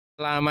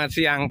Selamat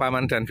siang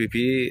Paman dan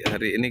Bibi.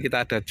 Hari ini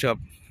kita ada job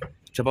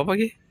apa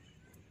lagi?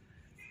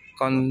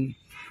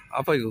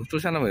 Apa itu?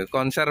 Tulisan apa ya?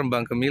 Konser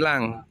Rembang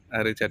Gemilang.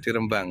 Hari jadi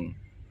Rembang.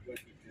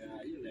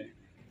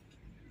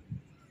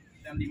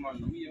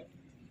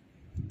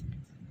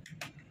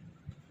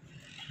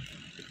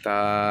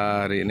 Kita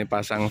hari ini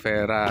pasang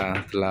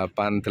Vera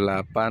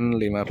 88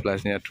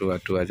 15-nya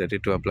 22, jadi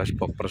 12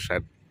 box per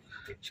set.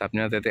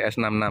 Sapnya TTS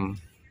 66.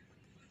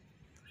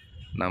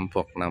 6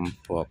 box.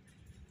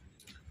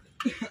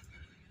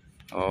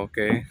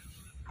 Oke.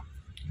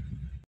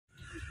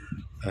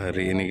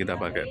 Hari ini kita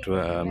pakai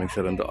 2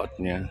 mixer untuk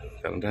outnya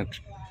karena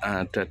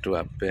ada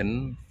 2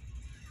 band.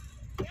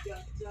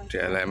 Di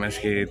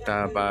LMS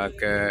kita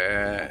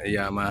pakai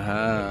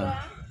Yamaha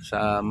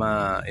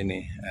sama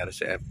ini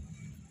RCF.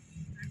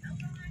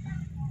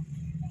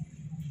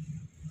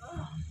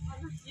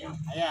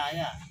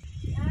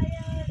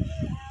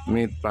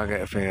 Mid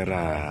pakai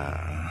Vera.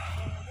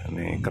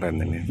 Ini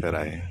keren ini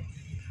Vera ya.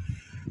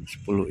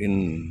 10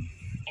 in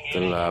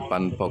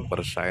 8 box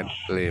per side,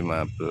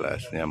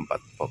 15-nya 4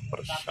 box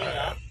per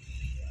side.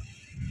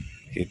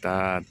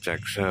 Kita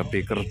cek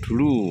speaker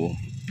dulu.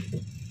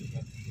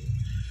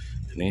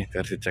 Ini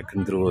versi cek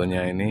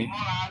gendruwonya ini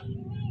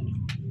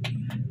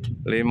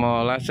 15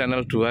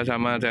 channel 2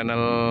 sama channel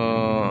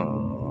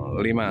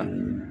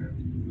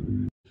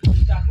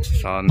 5.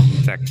 Sound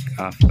check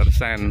after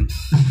sound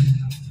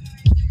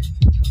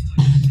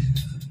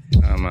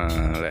sama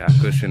Le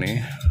Agus ini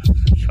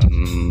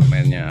sound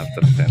mainnya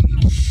after sound.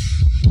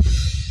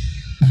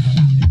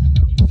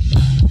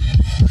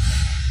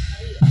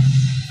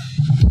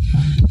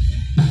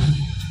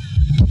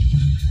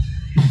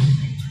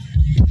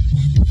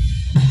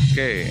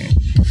 Oke.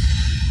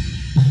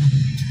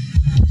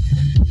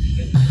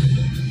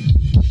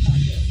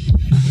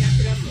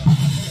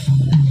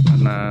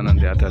 Karena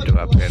nanti ada 2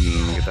 band,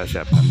 kita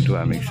siapkan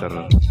 2 mixer,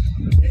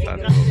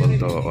 satu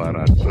untuk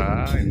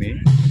Warastra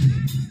ini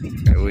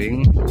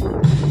wing,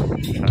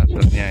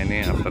 satunya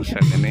ini after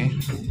set ini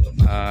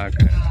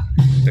pakai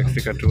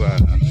X32.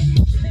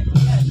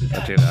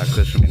 Tadi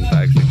Agus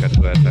minta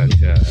X32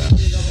 saja.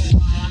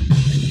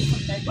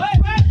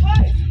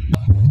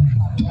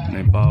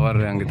 Ini power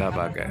yang kita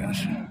pakai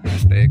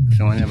stick,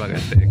 semuanya pakai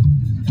stick.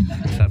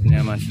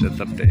 Subnya masih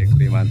tetap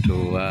TX52,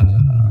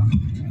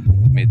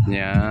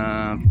 midnya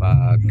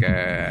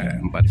pakai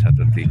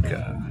 413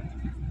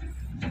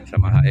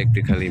 sama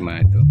HX35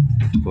 itu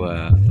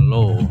buat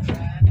low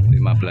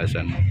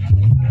 15-an.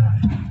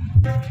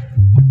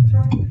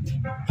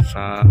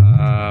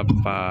 Saya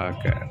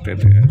pakai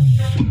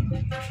TTS.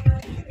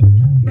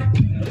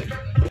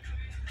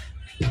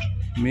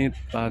 Mid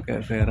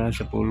pakai Vera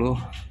 10.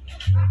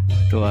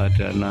 Itu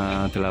ada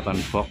 8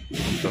 box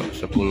untuk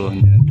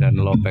 10-nya dan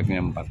low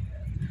pack-nya 4.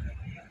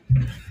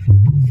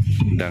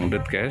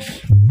 Dangdut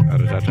guys,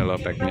 harus ada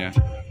low pack-nya.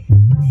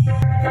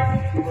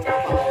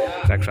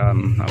 Cek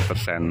sound after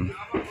sound.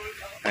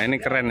 Nah ini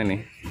keren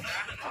ini.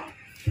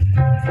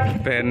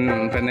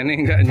 Band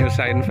ini nggak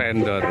nyusahin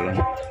vendor,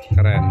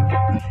 keren.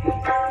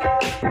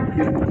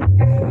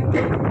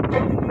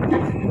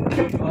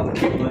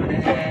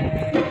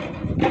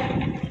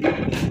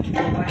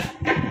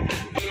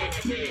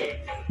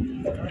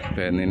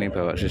 Band ini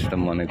bawa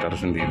sistem monitor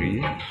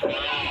sendiri,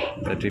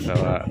 jadi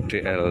bawa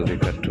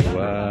DL32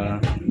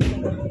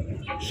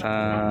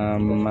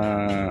 sama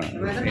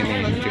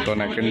ini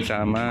dikonekin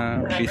sama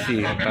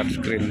PC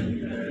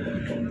touchscreen.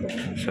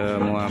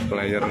 Semua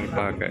player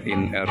pakai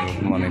in-ear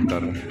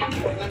monitor.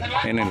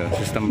 Ini loh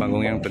sistem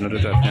panggung yang benar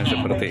harusnya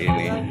seperti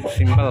ini,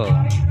 simple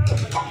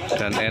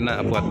dan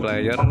enak buat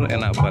player,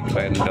 enak buat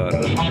vendor.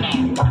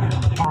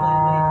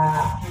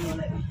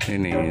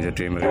 Ini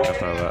jadi mereka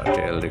bawa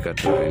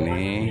DL32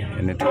 ini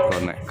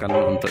dikonekkan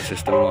untuk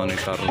sistem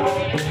monitor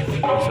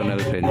personel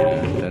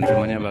bandnya, dan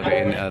semuanya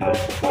pakai in-ear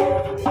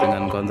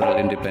dengan kontrol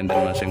independen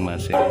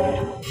masing-masing.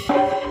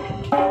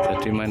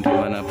 Jadi main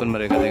dimanapun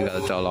mereka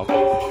tinggal colok,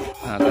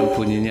 akan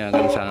bunyinya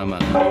akan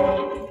sama.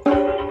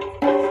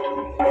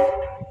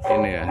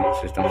 Ini ya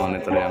sistem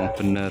monitor yang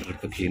benar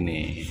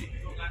begini.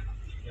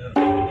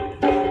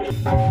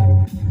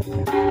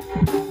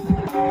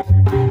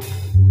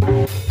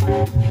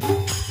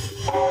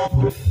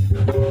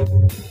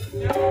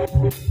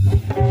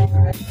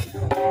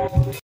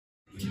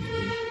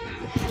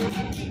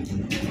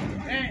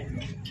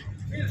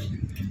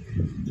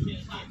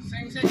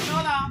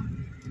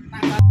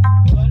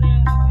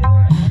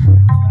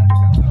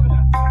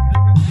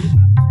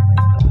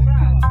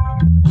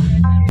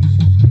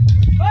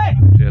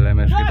 Di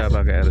LMS kita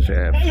pakai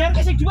RCF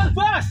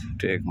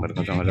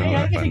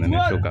DX008 ini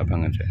suka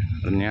banget ya.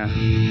 Ternyata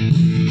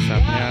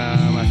subnya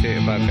masih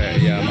pakai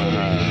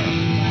Yamaha.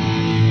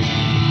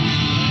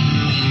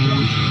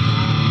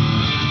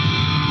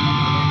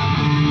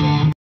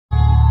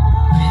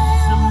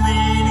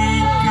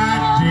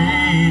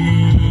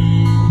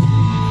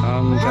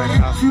 Soundtrack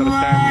after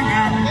sound.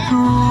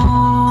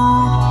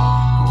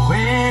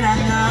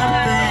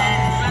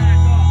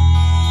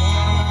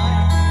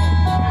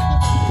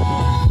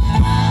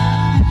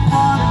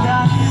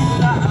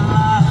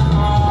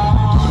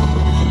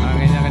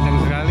 Anginnya kenceng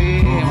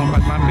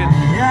Mapit.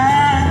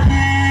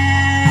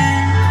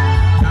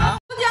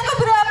 Yang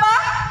keberapa?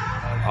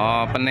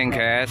 Oh, pening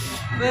guys.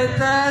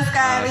 Betul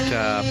sekali.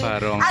 Ada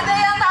barong. Ada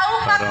yang tahu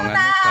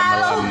makna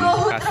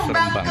logo HUT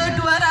Rembang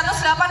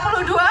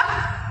ke-282?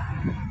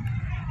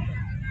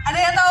 Ada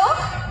yang tahu?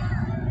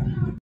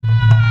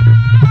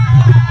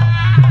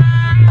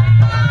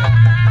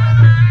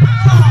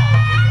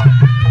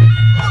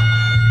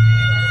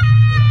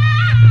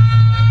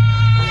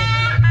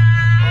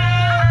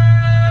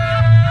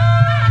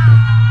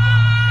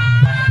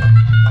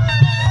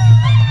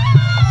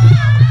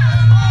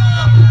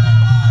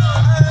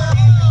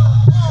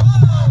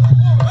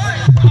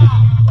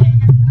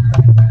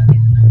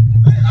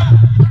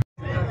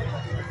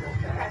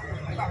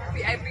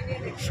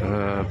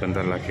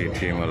 Sebentar lagi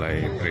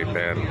dimulai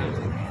prepare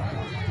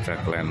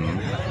Jackland.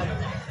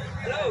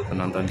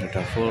 Penonton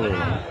sudah full.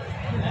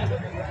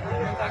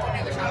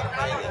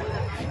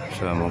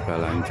 Semoga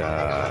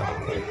lancar.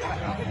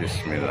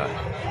 Bismillah.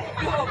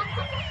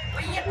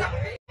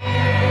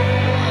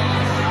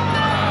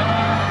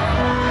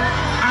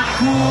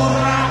 Aku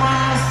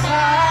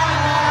rasa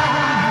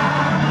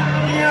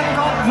yang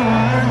kau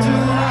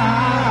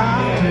berjuang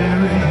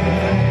dewi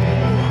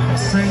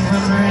sing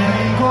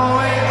penting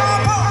kowe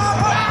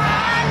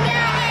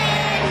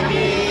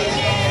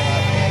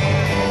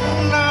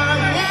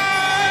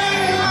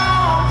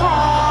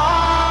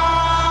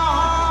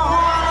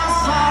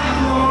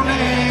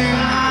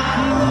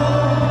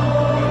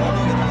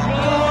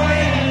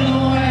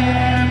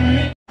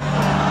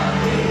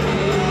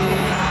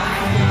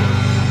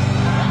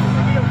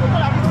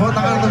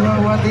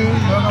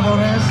Bapak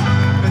Kapolres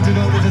dan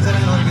juga untuk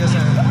jajaran luar biasa.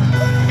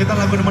 Kita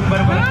lagu demen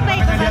bareng-bareng.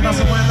 Kita di atas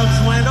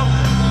semuanya dong.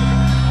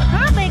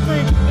 Baik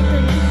itu.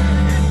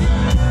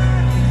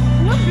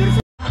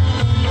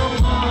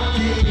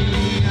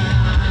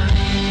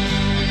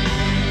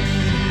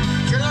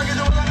 Sekali lagi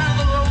tepuk tangan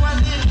untuk Bapak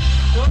Bupati.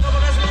 Bapak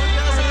Kapolres luar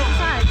biasa.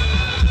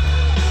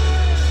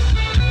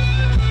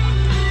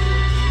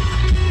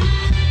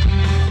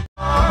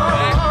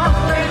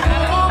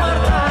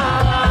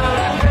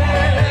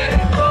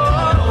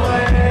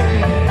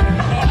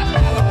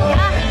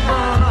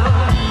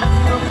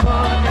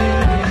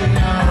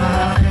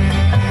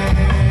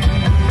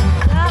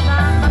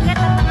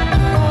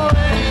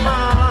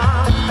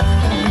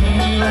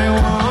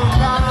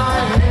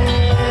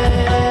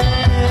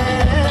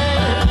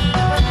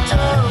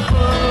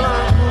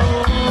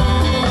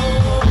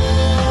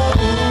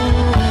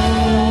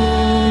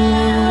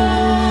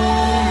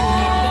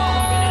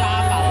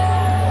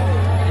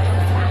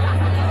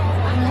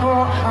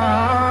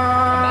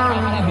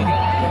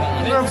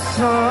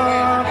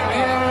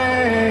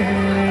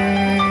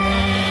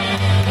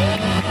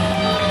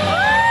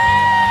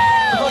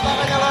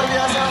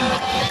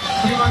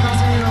 Terima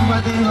kasih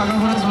Bupati, Pak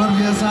Kapolres luar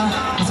biasa.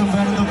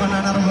 Persembahan untuk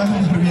anak-anak luar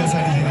biasa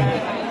di sini.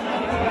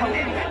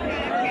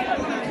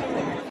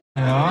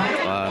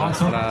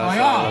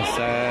 Selesai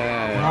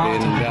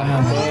pindah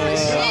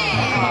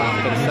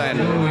after sen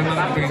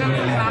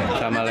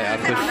sama Le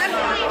Agus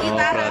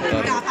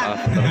operator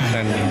after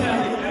sen.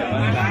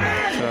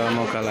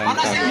 Semoga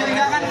lancar.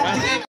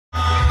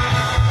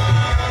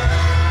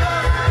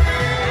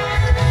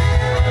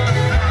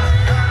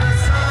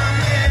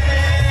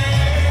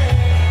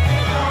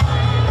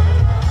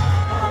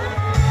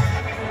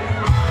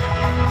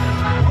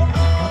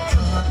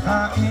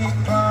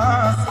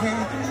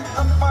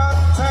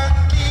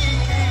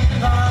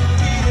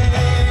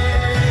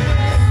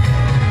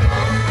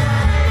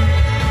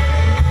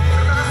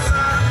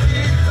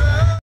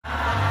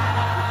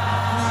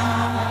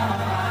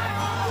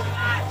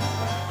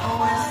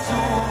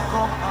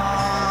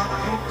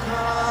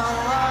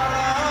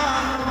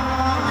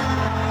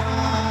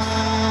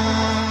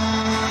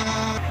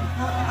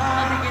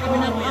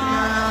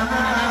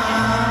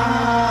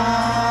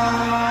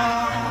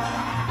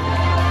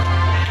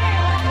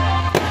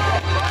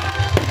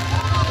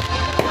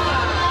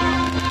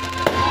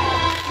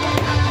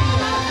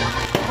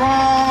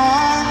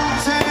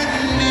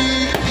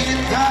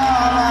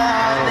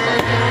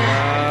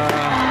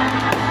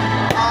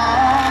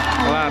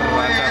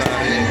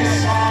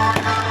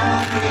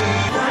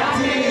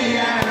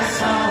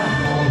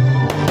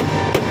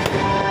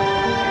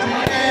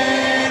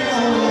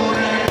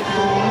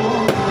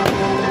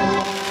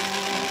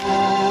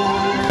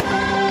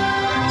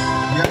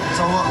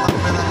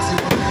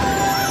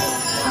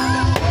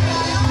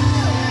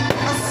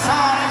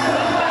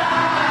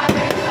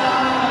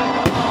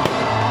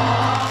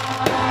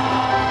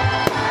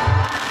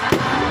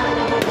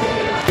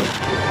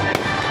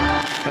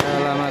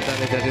 Selamat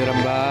hari jadi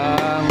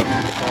Rembang.